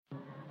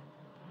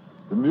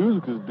The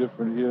music is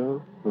different here.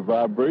 The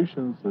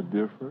vibrations are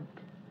different.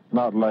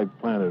 Not like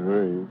Planet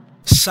Rave.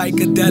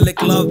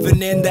 Psychedelic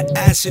loving in the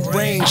acid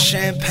rain.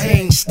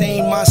 Champagne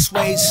stain my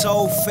suede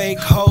soul. Fake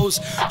hoes,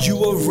 you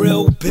a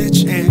real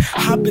bitch. And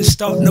I've been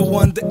starting to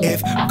wonder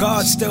if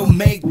God still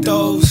make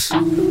those.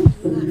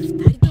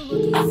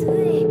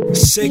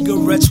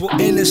 Cigarettes will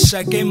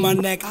intersect in my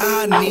neck.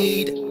 I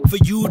need for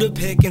you to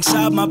pick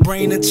inside my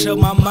brain until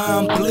my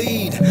mind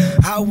bleed.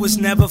 I was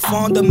never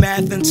fond of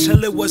math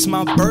until it was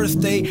my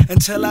birthday.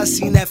 Until I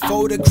seen that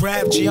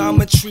photograph,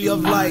 geometry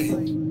of light.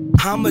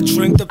 I'ma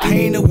drink the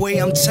pain away,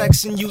 I'm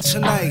texting you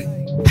tonight.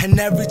 And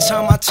every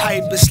time I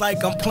type, it's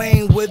like I'm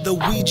playing with the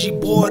Ouija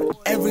board.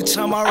 Every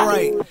time I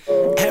write,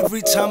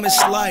 every time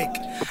it's like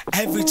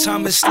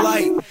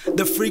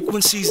the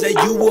frequencies that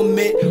you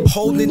emit,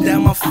 holding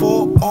down my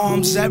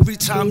forearms. Every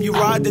time you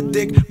ride the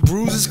dick,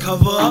 bruises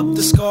cover up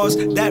the scars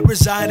that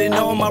reside in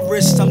all my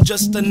wrists. I'm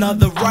just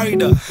another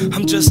writer,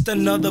 I'm just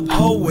another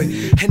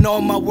poet, and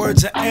all my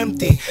words are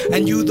empty,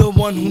 and you the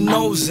one who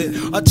knows it.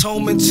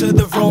 Atonement to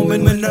the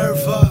Roman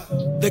Minerva,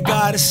 the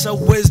goddess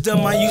of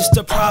wisdom. I used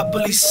to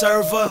properly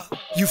serve her.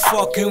 You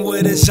fucking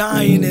with a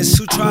Zionist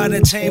who tried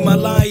to tame a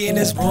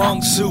lioness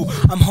Bronx Zoo.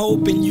 I'm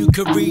hoping you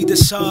could read the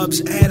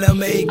subs,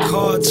 anime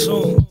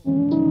cartoon.